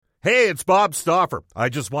Hey, it's Bob Stauffer. I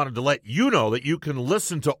just wanted to let you know that you can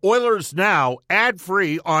listen to Oilers Now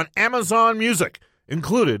ad-free on Amazon Music,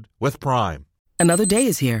 included with Prime. Another day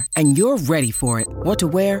is here, and you're ready for it. What to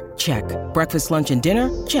wear? Check. Breakfast, lunch, and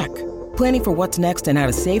dinner? Check. Planning for what's next and how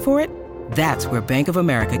to save for it? That's where Bank of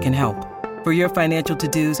America can help. For your financial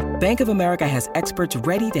to-dos, Bank of America has experts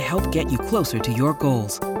ready to help get you closer to your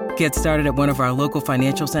goals. Get started at one of our local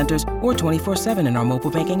financial centers or 24/7 in our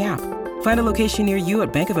mobile banking app. Find a location near you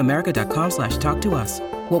at bankofamerica.com/talktous.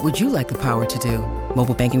 What would you like the power to do?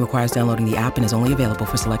 Mobile banking requires downloading the app and is only available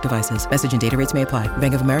for select devices. Message and data rates may apply.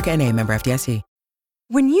 Bank of America N.A., member FDIC.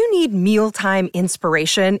 When you need mealtime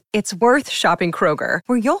inspiration, it's worth shopping Kroger,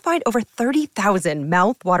 where you'll find over 30,000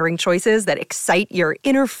 mouth-watering choices that excite your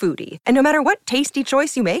inner foodie. And no matter what tasty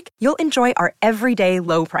choice you make, you'll enjoy our everyday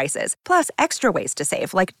low prices, plus extra ways to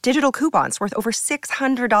save, like digital coupons worth over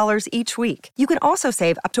 $600 each week. You can also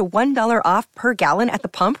save up to $1 off per gallon at the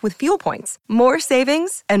pump with fuel points. More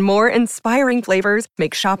savings and more inspiring flavors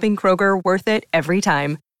make shopping Kroger worth it every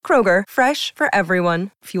time. Kroger, fresh for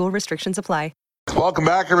everyone. Fuel restrictions apply. Welcome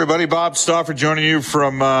back, everybody. Bob Stauffer joining you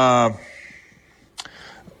from,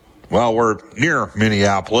 we're near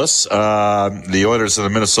Minneapolis. The Oilers and the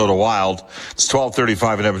Minnesota Wild. It's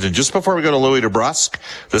 12:35 in Edmonton. Just before we go to Louis DeBrusk,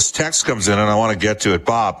 this text comes in, and I want to get to it.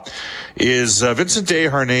 Bob, is Vincent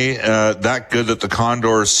Desharnais that good that the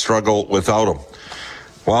Condors struggle without him?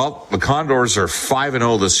 Well, the Condors are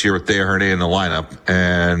 5-0 this year with Desharnais in the lineup,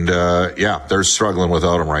 and they're struggling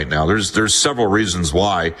without him right now. There's several reasons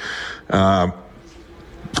why.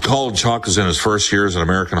 Colin Chaulk is in his first year as an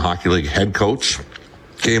American Hockey League head coach.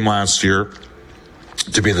 Came last year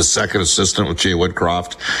to be the second assistant with Jay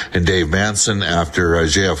Woodcroft and Dave Manson after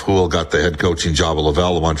J.F. Houle got the head coaching job at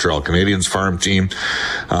Laval, the Montreal Canadiens farm team.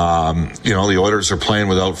 The Oilers are playing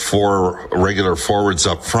without 4 regular forwards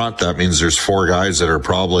up front. That means there's 4 guys that are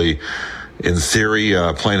probably, in theory,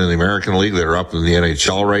 playing in the American League that are up in the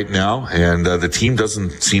NHL right now. And the team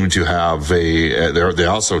doesn't seem to have they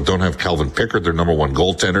also don't have Calvin Pickard, their number 1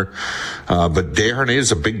 goaltender. But Desharnais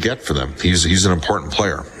is a big get for them. He's an important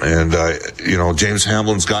player. And, James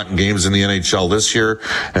Hamlin's gotten games in the NHL this year,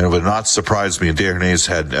 and it would not surprise me. Desharnais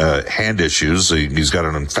had hand issues. He's got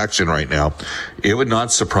an infection right now. It would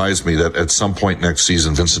not surprise me that at some point next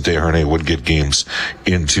season, Vincent Desharnais would get games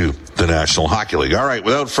into the National Hockey League. All right,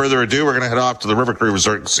 without further ado, we're going to head off to the River Cree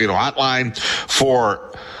Resort Casino hotline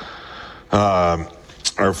for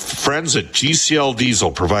our friends at GCL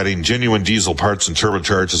Diesel, providing genuine diesel parts and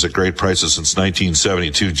turbochargers at great prices since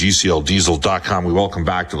 1972. GCLDiesel.com. We welcome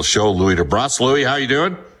back to the show Louis DeBrusk. Louis, how you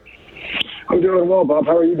doing? I'm doing well, Bob.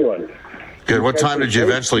 How are you doing? Good. What time did you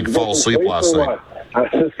eventually fall asleep last night? I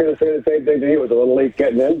was just going to say the same thing to you. It was a little late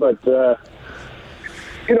getting in, but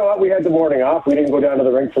you know what? We had the morning off. We didn't go down to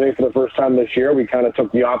the rink today for the first time this year. We kind of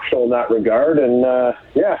took the optional in that regard. And,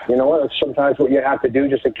 you know what? It's sometimes what you have to do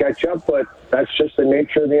just to catch up, but that's just the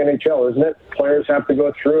nature of the NHL, isn't it? Players have to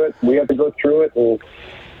go through it. We have to go through it. And,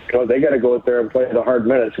 they got to go out there and play the hard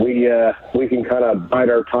minutes. We can kind of bide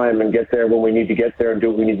our time and get there when we need to get there and do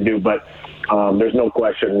what we need to do. But there's no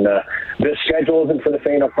question. This schedule isn't for the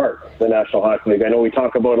faint of heart, the National Hockey League. I know we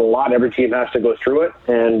talk about it a lot. Every team has to go through it.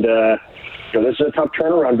 And, this is a tough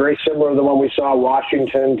turnaround, very similar to the one we saw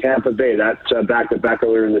Washington, Tampa Bay. That back-to-back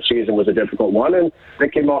earlier in the season was a difficult one, and they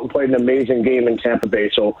came out and played an amazing game in Tampa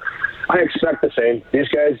Bay. So I expect the same. These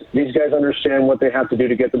guys understand what they have to do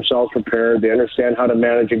to get themselves prepared. They understand how to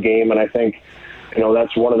manage a game, and I think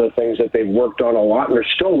that's one of the things that they've worked on a lot, and they're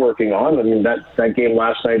still working on. I mean, that game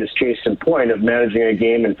last night is case in point of managing a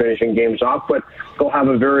game and finishing games off, but they'll have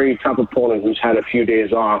a very tough opponent who's had a few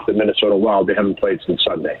days off, the Minnesota Wild. They haven't played since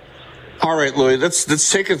Sunday. All right, Louis,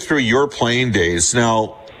 let's take it through your playing days.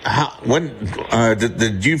 Now, when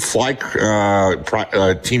did you fly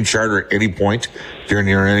team charter at any point during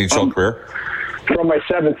your NHL career? From my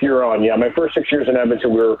 7th year on, yeah. My first 6 years in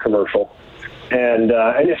Edmonton, we were commercial. And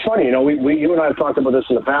it's funny, you and I have talked about this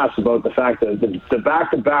in the past about the fact that the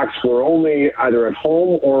back-to-backs were only either at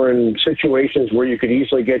home or in situations where you could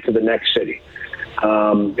easily get to the next city.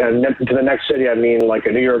 And to the next city, I mean like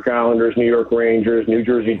a New York Islanders, New York Rangers, New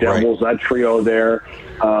Jersey Devils, right. That trio there.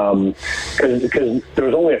 Because there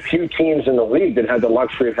was only a few teams in the league that had the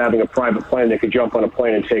luxury of having a private plane they could jump on a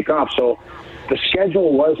plane and take off. So the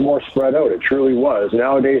schedule was more spread out. It truly was.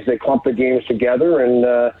 Nowadays, they clump the games together, and,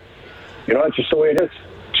 it's just the way it is.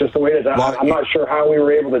 It's just the way it is. I'm not sure how we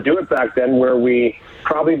were able to do it back then, where we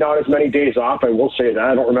probably not as many days off. I will say that.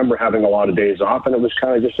 I don't remember having a lot of days off, and it was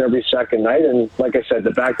kind of just every second night. And like I said,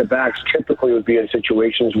 the back-to-backs typically would be in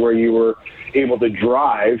situations where you were able to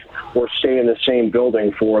drive or stay in the same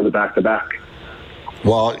building for the back-to-back.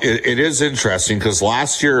 Well, it is interesting because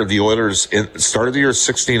last year the Oilers started the year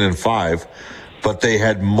 16-5, but they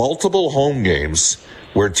had multiple home games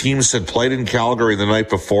where teams had played in Calgary the night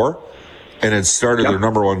before and had started their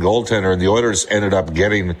number one goaltender, and the Oilers ended up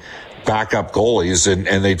getting backup goalies,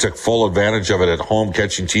 and they took full advantage of it at home,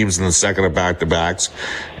 catching teams in the second of back-to-backs.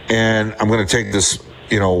 And I'm going to take this,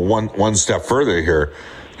 one step further here.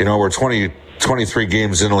 We're 23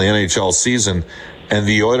 games into the NHL season, and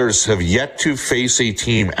the Oilers have yet to face a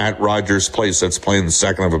team at Rogers Place that's playing the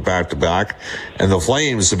second of a back-to-back. And the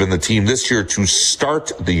Flames have been the team this year to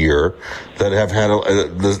start the year that have had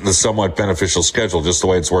the somewhat beneficial schedule, just the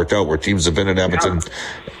way it's worked out, where teams have been in Edmonton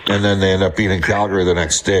and then they end up being in Calgary the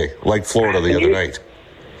next day, like Florida the other night.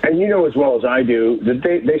 And you know as well as I do that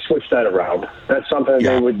they switch that around. That's something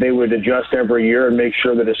that they would adjust every year and make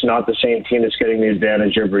sure that it's not the same team that's getting the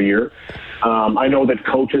advantage every year. I know that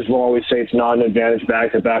coaches will always say it's not an advantage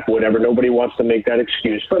back-to-back, whatever. Nobody wants to make that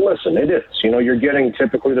excuse. But listen, it is. You're getting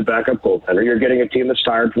typically the backup goaltender. You're getting a team that's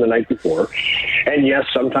tired from the night before. And, yes,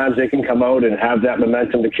 sometimes they can come out and have that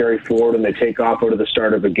momentum to carry forward and they take off out of the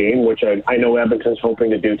start of a game, which I know Edmonton's hoping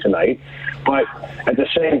to do tonight. But at the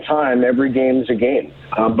same time, every game is a game.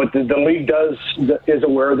 But the league is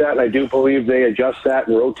aware of that, and I do believe they adjust that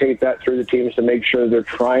and rotate that through the teams to make sure they're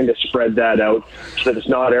trying to spread that out so that it's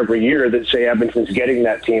not every year that, say, Edmonton's getting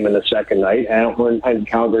that team in the second night and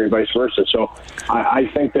Calgary vice versa. So I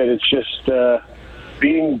think that it's just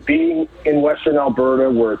being in Western Alberta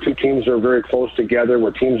where two teams are very close together,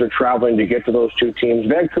 where teams are traveling to get to those two teams.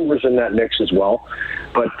 Vancouver's in that mix as well.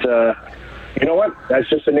 But you know what? That's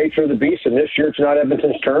just the nature of the beast. And this year it's not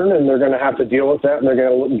Edmonton's turn, and they're going to have to deal with that, and they're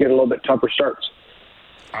going to get a little bit tougher starts.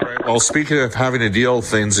 All right. Well, speaking of having to deal with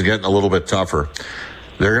things and getting a little bit tougher,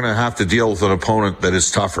 they're going to have to deal with an opponent that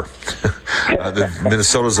is tougher.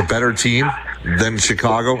 Minnesota's a better team than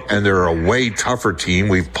Chicago, and they're a way tougher team.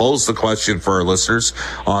 We've posed the question for our listeners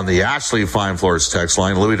on the Ashley Fine Floors text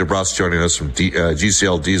line. Louis DeBrusk joining us from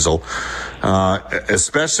GCL Diesel.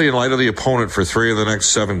 Especially in light of the opponent for 3 of the next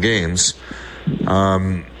 7 games,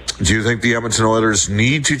 do you think the Edmonton Oilers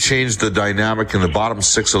need to change the dynamic in the bottom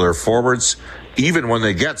 6 of their forwards, even when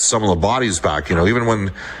they get some of the bodies back? Even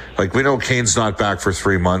when, we know Kane's not back for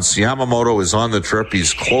 3 months. Yamamoto is on the trip.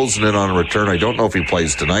 He's closing in on a return. I don't know if he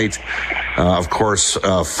plays tonight. Of course,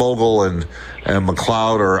 Fogle and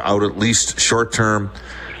McLeod are out at least short term.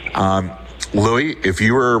 Louis, if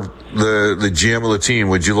you were the GM of the team,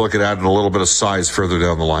 would you look at adding a little bit of size further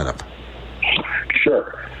down the lineup?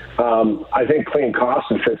 Sure. I think Clayton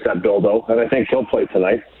Costin fits that bill, though, and I think he'll play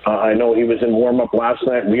tonight. I know he was in warm-up last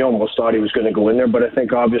night. We almost thought he was going to go in there, but I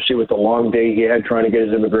think obviously with the long day he had trying to get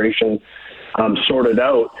his immigration sorted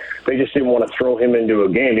out, they just didn't want to throw him into a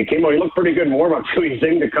game. He came out, he looked pretty good in warm-up, too. He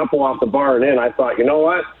zinged a couple off the bar and in. I thought, you know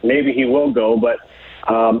what, maybe he will go, but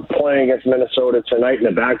playing against Minnesota tonight in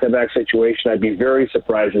a back-to-back situation, I'd be very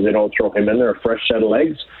surprised if they don't throw him in there, a fresh set of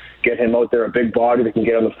legs. Get him out there, a big body that can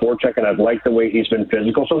get on the forecheck, and I've liked the way he's been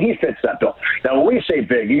physical. So he fits that bill. Now, when we say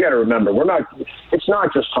big, you got to remember, it's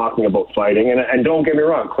not just talking about fighting. And don't get me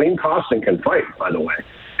wrong, Clayton Costin can fight, by the way.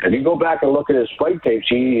 If you go back and look at his fight tapes,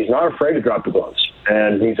 he's not afraid to drop the gloves.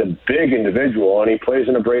 And he's a big individual, and he plays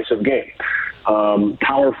an abrasive game.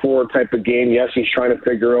 Power forward type of game. Yes, he's trying to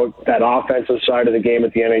figure out that offensive side of the game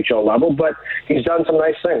at the NHL level, but he's done some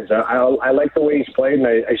nice things. I like the way he's played, and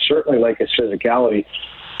I certainly like his physicality.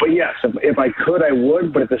 But yes, if I could, I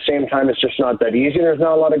would. But at the same time, it's just not that easy. There's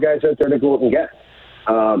not a lot of guys out there to go out and get.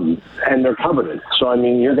 And they're coveted. So, I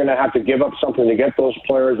mean, you're going to have to give up something to get those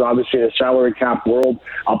players. Obviously, in a salary cap world,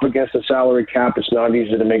 up against the salary cap, it's not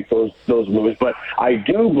easy to make those moves. But I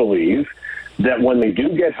do believe that when they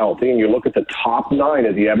do get healthy, and you look at the top 9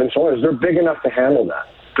 of the Edmonton Oilers, they're big enough to handle that.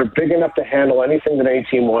 They're big enough to handle anything that any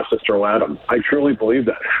team wants to throw at them. I truly believe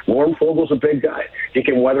that. Warren Fogel's a big guy. He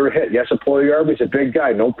can weather a hit. Yes, Puljujärvi's a big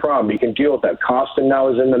guy. No problem. He can deal with that. Costin now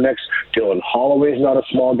is in the mix. Dylan Holloway's not a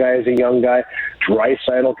small guy. He's a young guy.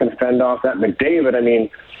 Draisaitl can fend off that. McDavid, I mean,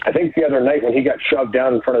 I think the other night when he got shoved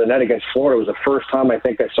down in front of the net against Florida, it was the first time I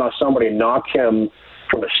think I saw somebody knock him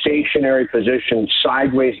from a stationary position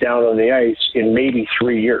sideways down on the ice in maybe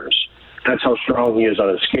 3 years. That's how strong he is on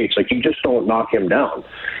his skates. Like, you just don't knock him down.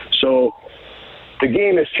 So the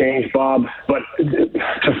game has changed, Bob. But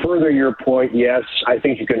to further your point, yes, I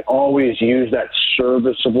think you can always use that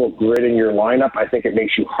serviceable grit in your lineup. I think it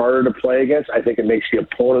makes you harder to play against. I think it makes the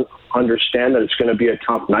opponent understand that it's going to be a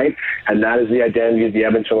tough night, and that is the identity the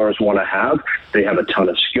Edmonton Oilers want to have. They have a ton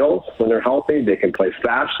of skill when they're healthy. They can play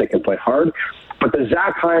fast. They can play hard. But the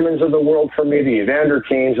Zach Hymans of the world for me, the Evander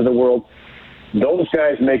Kanes of the world, those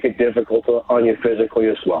guys make it difficult on you physically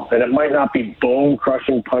as well. And it might not be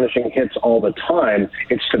bone-crushing, punishing hits all the time.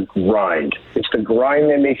 It's the grind. It's the grind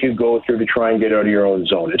they make you go through to try and get out of your own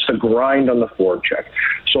zone. It's the grind on the forecheck.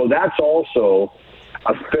 So that's also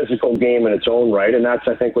a physical game in its own right, and that's,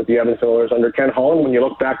 I think, what the Edmonton Oilers under Ken Holland, when you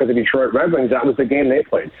look back at the Detroit Red Wings, that was the game they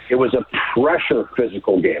played. It was a pressure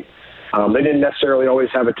physical game. They didn't necessarily always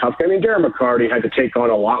have a tough game. I mean, Darren McCarty had to take on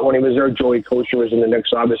a lot when he was there. Joey Kocur was in the mix,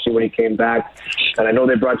 obviously, when he came back. And I know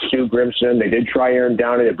they brought Stu Grimson. They did try Aaron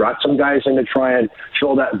Downey. They brought some guys in to try and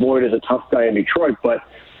fill that void as a tough guy in Detroit. But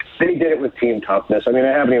they did it with team toughness. I mean, I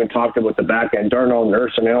haven't even talked about the back end. Darnell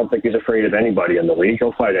Nurse, I mean, I don't think he's afraid of anybody in the league.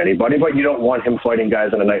 He'll fight anybody. But you don't want him fighting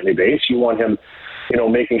guys on a nightly basis. You want him,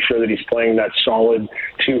 making sure that he's playing that solid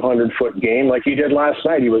 200-foot game like he did last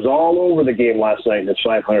night. He was all over the game last night in his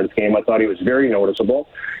 500th game. I thought he was very noticeable.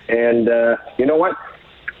 And you know what?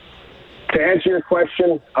 To answer your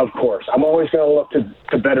question, of course, I'm always going to look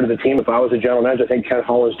to better the team. If I was a general manager, I think Ken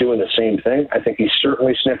Holland's doing the same thing. I think he's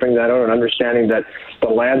certainly sniffing that out and understanding that the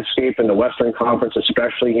landscape in the Western Conference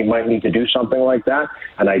especially, he might need to do something like that.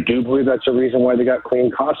 And I do believe that's a reason why they got Clean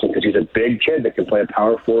Costin, because he's a big kid that can play a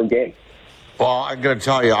power forward game. Well, I'm going to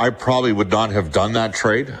tell you, I probably would not have done that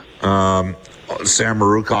trade, Sam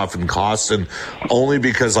Marukov and Costin, only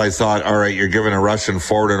because I thought, all right, you're giving a Russian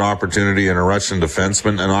forward an opportunity and a Russian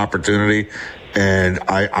defenseman an opportunity, and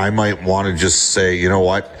I might want to just say, you know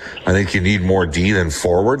what, I think you need more D than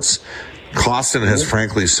forwards. Costin has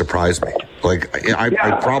frankly surprised me.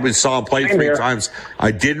 I probably saw him play 3 times.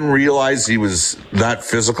 I didn't realize he was that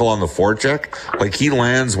physical on the forecheck. Like, he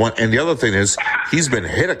lands one. And the other thing is, he's been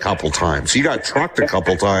hit a couple times. He got trucked a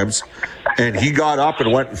couple times, and he got up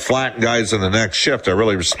and went and flattened guys in the next shift. I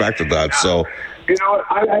really respected that. So,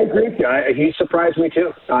 I agree with you. He surprised me,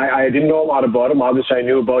 too. I didn't know a lot about him. Obviously, I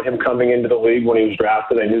knew about him coming into the league when he was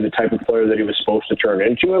drafted. I knew the type of player that he was supposed to turn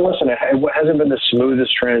into. And listen, it hasn't been the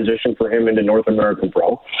smoothest transition for him into North American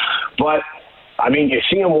Pro. But, I mean, you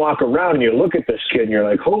see him walk around and you look at this kid and you're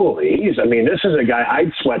like, holy, this is a guy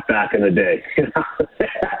I'd sweat back in the day.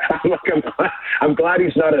 I'm glad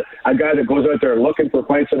he's not a guy that goes out there looking for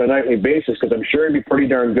fights on a nightly basis, because I'm sure he'd be pretty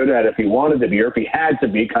darn good at it if he wanted to be, or if he had to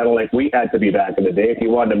be, kind of like we had to be back in the day. If he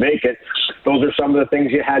wanted to make it, those are some of the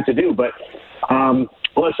things you had to do. But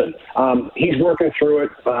listen, he's working through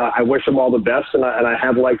it. I wish him all the best, and I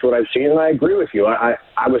have liked what I've seen, and I agree with you. I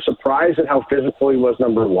was surprised at how physical he was,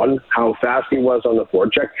 number one, how fast he was on the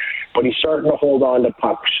forecheck, but he's starting to hold on to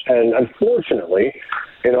pucks. And unfortunately,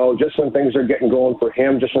 just when things are getting going for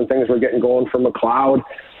him, just when things were getting going for McLeod,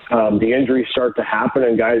 the injuries start to happen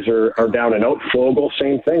and guys are down and out. Fogle,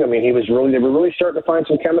 same thing. I mean, they were really starting to find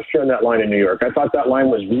some chemistry on that line in New York. I thought that line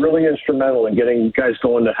was really instrumental in getting guys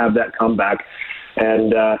going to have that comeback.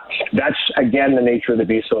 And that's, again, the nature of the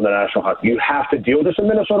beast in the National Hockey. You have to deal with this. The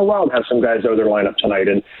Minnesota Wild have some guys out of their lineup tonight,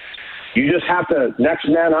 and you just have to next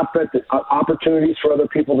man up at the opportunities for other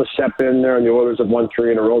people to step in there, and the Oilers have won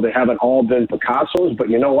 3 in a row. They haven't all been Picassos, but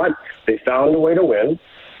you know what? They found a way to win.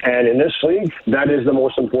 And in this league, that is the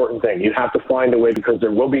most important thing. You have to find a way, because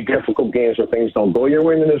there will be difficult games where things don't go your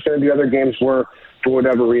way, and there's going to be other games where, for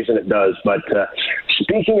whatever reason, it does. But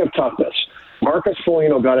speaking of toughness, Marcus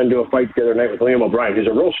Foligno got into a fight the other night with Liam O'Brien. He's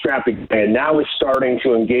a real scrappy guy, and now is starting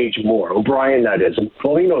to engage more. O'Brien, that is. And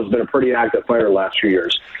Foligno's been a pretty active fighter the last few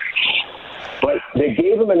years. But they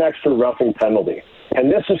gave him an extra roughing penalty.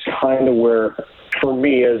 And this is kind of where, for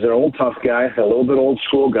me, as an old tough guy, a little bit old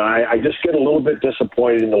school guy, I just get a little bit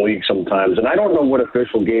disappointed in the league sometimes. And I don't know what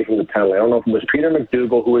official gave him the penalty. I don't know if it was Peter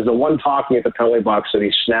McDougall, who was the one talking at the penalty box that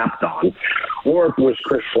he snapped on, or if it was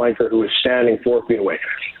Chris Flanker, who was standing 4 feet away.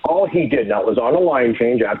 All he did now was on a line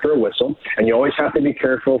change after a whistle, and you always have to be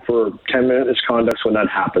careful for 10-minute misconducts when that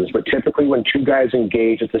happens. But typically when two guys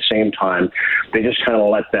engage at the same time, they just kind of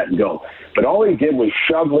let that go. But all he did was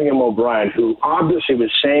shove Liam O'Brien, who obviously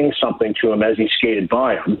was saying something to him as he skated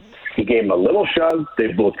by him. He gave him a little shove. They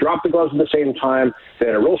both dropped the gloves at the same time. They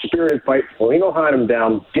had a real spirited fight. Foligno had him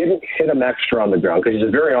down, didn't hit him extra on the ground, because he's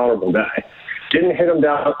a very honorable guy. Didn't hit him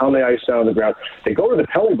down on the ice, down on the ground. They go to the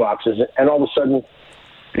penalty boxes, and all of a sudden,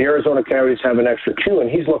 the Arizona Coyotes have an extra 2, and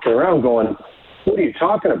he's looking around going, what are you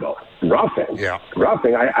talking about? Roughing. Yeah.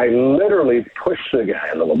 Roughing. I literally pushed the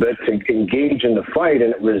guy a little bit to engage in the fight,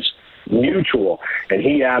 and it was mutual. And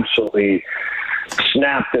he absolutely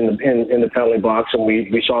snapped in the penalty box, and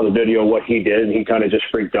we saw the video of what he did, and he kind of just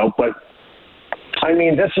freaked out. But, I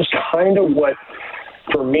mean, this is kind of what,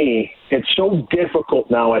 for me, it's so difficult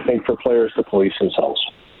now, I think, for players to police themselves.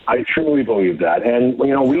 I truly believe that. And,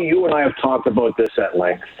 you and I have talked about this at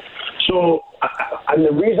length. So And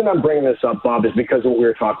the reason I'm bringing this up, Bob, is because of what we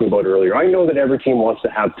were talking about earlier. I know that every team wants to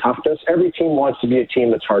have toughness. Every team wants to be a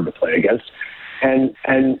team that's hard to play against.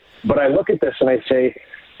 But I look at this and I say,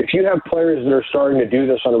 if you have players that are starting to do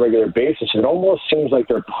this on a regular basis, it almost seems like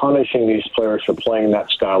they're punishing these players for playing that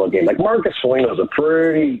style of game. Like Marcus Foligno's a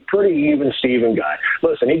pretty even Steven guy.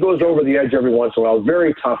 Listen, he goes over the edge every once in a while.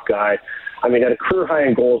 Very tough guy. I mean, had a career high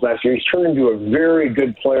in goals last year. He's turned into a very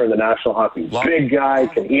good player in the National Hockey League. Big guy,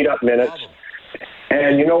 can eat up minutes.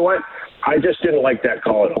 And you know what? I just didn't like that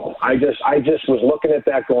call at all. I just was looking at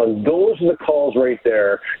that going, those are the calls right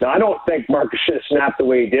there. Now, I don't think Marcus should have snapped the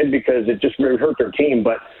way he did because it just really hurt their team,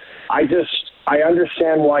 but I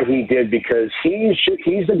understand why he did, because he's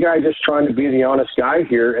the guy just trying to be the honest guy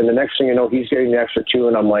here, and the next thing you know, he's getting the extra two,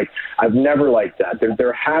 and I'm like, I've never liked that.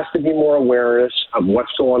 There has to be more awareness of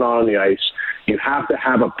what's going on the ice. You have to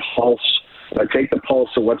have a pulse. Take the pulse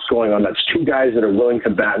of what's going on. That's two guys that are willing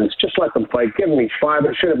combatants. Just let them fight. Give me 5.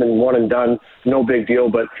 It should have been one and done. No big deal,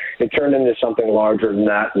 but it turned into something larger than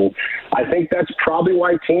that. And I think that's probably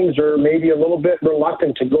why teams are maybe a little bit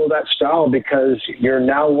reluctant to go that style, because you're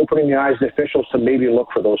now opening the eyes of the officials to maybe look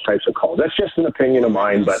for those types of calls. That's just an opinion of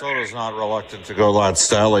mine. But Minnesota's not reluctant to go that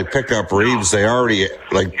style. They pick up Reeves. They already,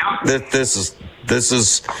 This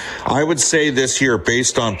is, I would say this year,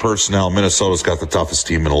 based on personnel, Minnesota's got the toughest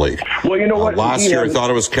team in the league. Well, you know what? Last year I thought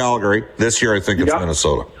it was Calgary. This year I think it's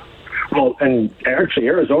Minnesota. Well, and actually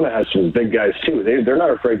Arizona has some big guys too. They're not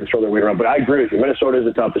afraid to throw their weight around, but I agree with you. Minnesota is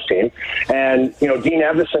the toughest team. And, Dean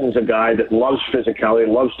Evason's a guy that loves physicality,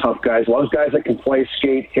 loves tough guys, loves guys that can play,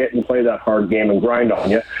 skate, hit, and play that hard game and grind on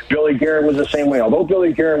you. Billy Guerin was the same way. Although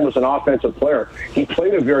Billy Guerin was an offensive player, he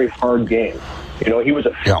played a very hard game. He was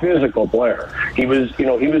a physical player. He was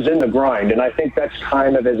in the grind, and I think that's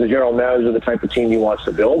kind of, as a general manager, the type of team he wants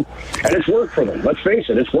to build. And it's worked for them. Let's face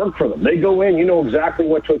it, it's worked for them. They go in, you know exactly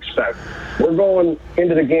what to expect. We're going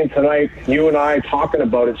into the game tonight, you and I talking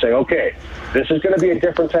about it, saying, okay, this is going to be a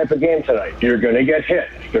different type of game tonight. You're going to get hit.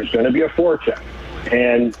 There's going to be a forecheck.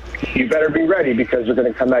 And you better be ready, because they're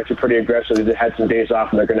going to come at you pretty aggressively. They had some days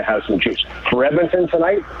off, and they're going to have some juice. For Edmonton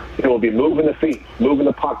tonight, it will be moving the feet, moving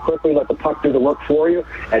the puck quickly, let the puck do the work for you,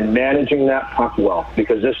 and managing that puck well,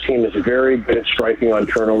 because this team is very good at striking on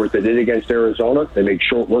turnovers. They did against Arizona. They made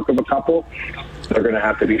short work of a couple. They're going to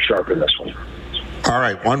have to be sharp in this one. All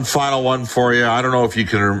right, one final one for you. I don't know if you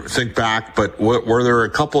can think back, but were there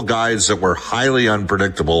a couple guys that were highly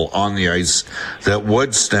unpredictable on the ice that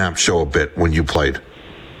would snap show a bit when you played?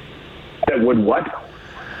 That would what?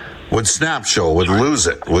 Would snap show, would lose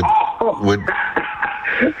it, would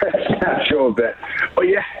snap show a bit. Oh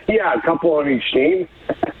yeah, a couple on each team.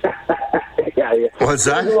 yeah. What's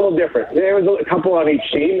that? It was a little different. There was a couple on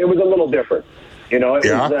each team. It was a little different.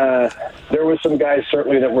 There was some guys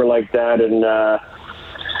certainly that were like that, and I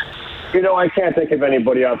can't think of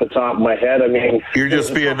anybody off the top of my head. I mean, you're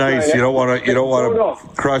just being nice. You don't want to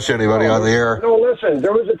crush anybody on the air. No, listen,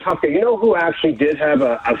 there was a tough guy. You know who actually did have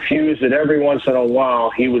a fuse that every once in a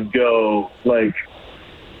while he would go like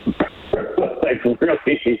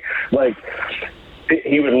really, like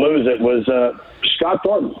he would lose it, was Scott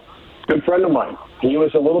Thornton, good friend of mine. He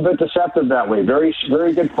was a little bit deceptive that way. Very,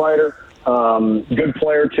 very good fighter. Good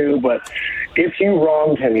player too, but if you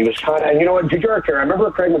wronged him, he was kind of, and you know what, Jujhar Khaira, I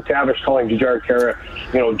remember Craig McTavish calling Jujhar Khaira,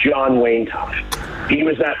 John Wayne tough. He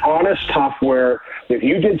was that honest tough where if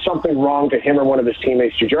you did something wrong to him or one of his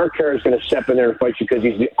teammates, Jujhar Khaira is going to step in there and fight you, because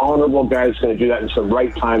he's the honorable guy that's going to do that, and it's the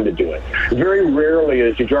right time to do it. Very rarely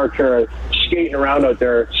is Jujhar Khaira skating around out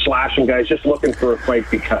there slashing guys just looking for a fight,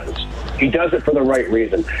 because he does it for the right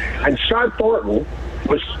reason. And Scott Thornton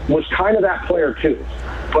was kind of that player too.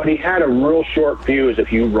 But he had a real short fuse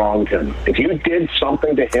if you wronged him. If you did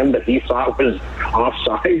something to him that he thought was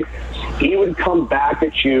offside, he would come back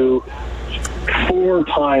at you 4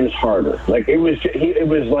 times harder. Like he would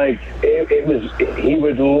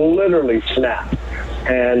literally snap.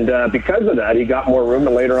 And because of that, he got more room,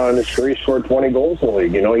 and later on in his career, he scored 20 goals in the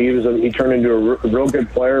league. He turned into a real good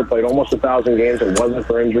player, played almost 1,000 games. It wasn't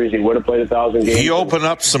for injuries, he would have played 1,000 games. He opened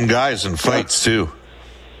up some guys in fights too.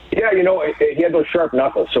 Yeah, he had those sharp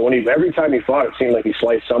knuckles. So every time he fought, it seemed like he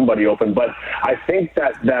sliced somebody open. But I think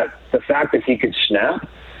that the fact that he could snap,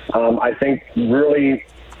 I think really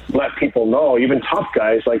let people know, even tough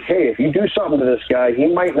guys, like, hey, if you do something to this guy, he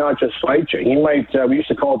might not just fight you. He might, we used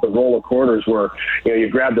to call it the roll of quarters, where, you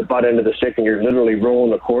grab the butt end of the stick and you're literally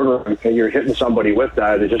rolling a quarter, and you're hitting somebody with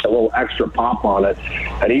that. There's just a little extra pop on it.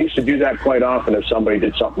 And he used to do that quite often if somebody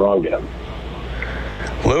did something wrong to him.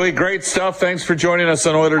 Louis, great stuff. Thanks for joining us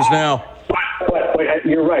on Oilers Now. Wait,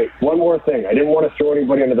 you're right. One more thing. I didn't want to throw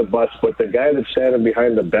anybody under the bus, but the guy that's standing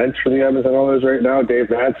behind the bench for the Edmonton Oilers right now, Dave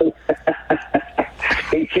Manson,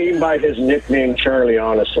 He came by his nickname, Charlie,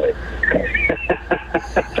 honestly.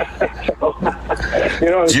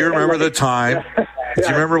 Do you remember the time? Do you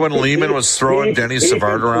remember when Lehman was throwing Denny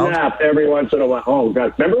Savard around? Every once in a while. Oh,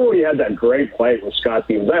 God. Remember when he had that great fight with Scott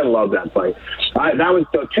Stevens? I love that fight. That was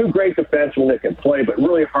two great defensemen that could play, but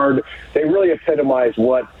really hard. They really epitomized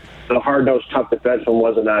what the hard-nosed, tough defenseman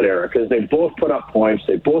was in that era, because they both put up points.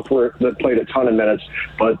 They both played a ton of minutes,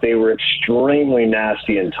 but they were extremely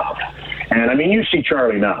nasty and tough. And, I mean, you see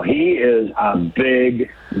Charlie now. He is a big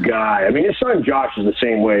guy. I mean, his son Josh is the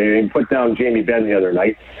same way. He put down Jamie Benn the other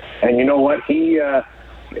night. And you know what?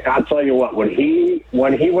 I'll tell you what, when he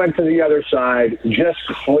went to the other side, just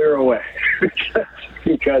clear away.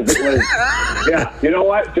 Because it was, yeah, you know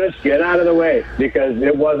what? Just get out of the way, because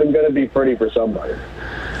it wasn't going to be pretty for somebody.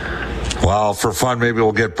 Well, for fun, maybe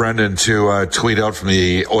we'll get Brendan to tweet out from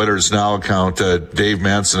the Oilers Now account, Dave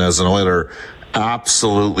Manson as an Oiler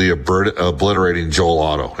absolutely obliterating Joel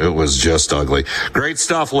Otto. It was just ugly. Great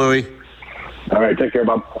stuff, Louis. All right, take care,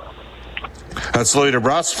 Bob. That's Louis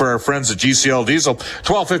DeBrusk for our friends at GCL Diesel.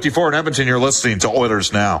 12:54 in Edmonton, you're listening to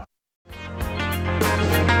Oilers Now.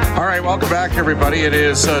 All right, welcome back, everybody. It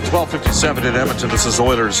is 12:57 in Edmonton. This is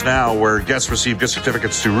Oilers Now, where guests receive gift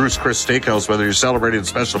certificates to Ruth's Chris Steakhouse. Whether you're celebrating a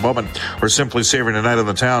special moment or simply savoring a night in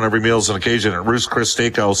the town, every meal is an occasion at Ruth's Chris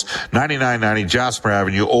Steakhouse, 9990 Jasper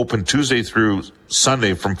Avenue, open Tuesday through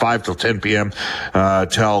Sunday from 5 till 10 p.m.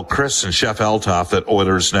 Tell Chris and Chef Eltoff that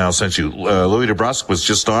Oilers Now sent you. Louis DeBrusk was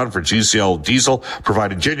just on for GCL Diesel,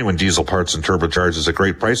 providing genuine diesel parts and turbochargers at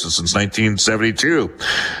great prices since 1972.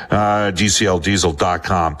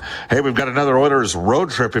 GCLDiesel.com. Hey, we've got another Oilers road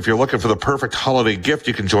trip. If you're looking for the perfect holiday gift,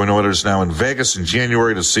 you can join Oilers Now in Vegas in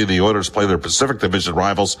January to see the Oilers play their Pacific Division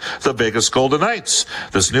rivals, the Vegas Golden Knights.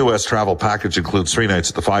 This New West travel package includes 3 nights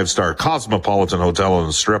at the 5-star Cosmopolitan Hotel on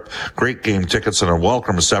the Strip, great game tickets, and a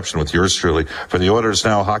welcome reception with yours truly. For the Oilers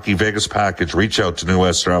Now Hockey Vegas package, reach out to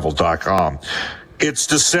newwesttravel.com. It's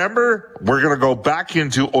December. We're going to go back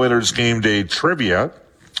into Oilers game day trivia.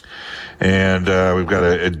 And we've got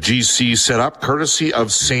a GC set up courtesy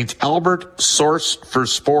of St. Albert Source for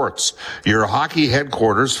Sports, your hockey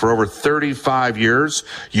headquarters for over 35 years.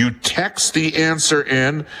 You text the answer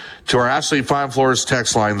in to our Ashley Fine Floors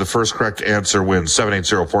text line. The first correct answer wins.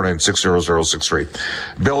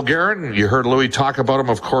 780-496-0063. Bill Guerin, you heard Louis talk about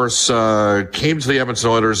him, of course, came to the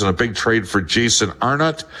Edmonton Oilers in a big trade for Jason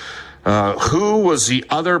Arnott. Who was the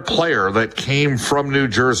other player that came from New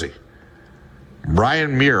Jersey?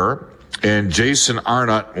 Brian Muir and Jason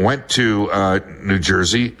Arnott went to New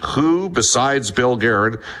Jersey. Who, besides Bill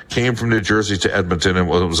Guerin, came from New Jersey to Edmonton? And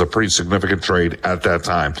it was a pretty significant trade at that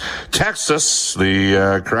time. Text us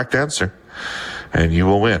the correct answer, and you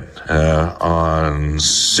will win on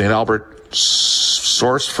St. Albert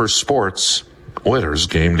Source for Sports Oilers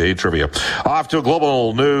game day trivia. Off to a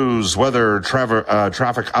global news weather traffic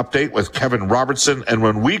update with Kevin Robertson. And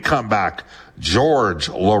when we come back, George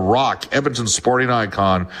Laraque, Edmonton sporting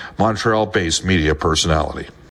icon, Montreal-based media personality.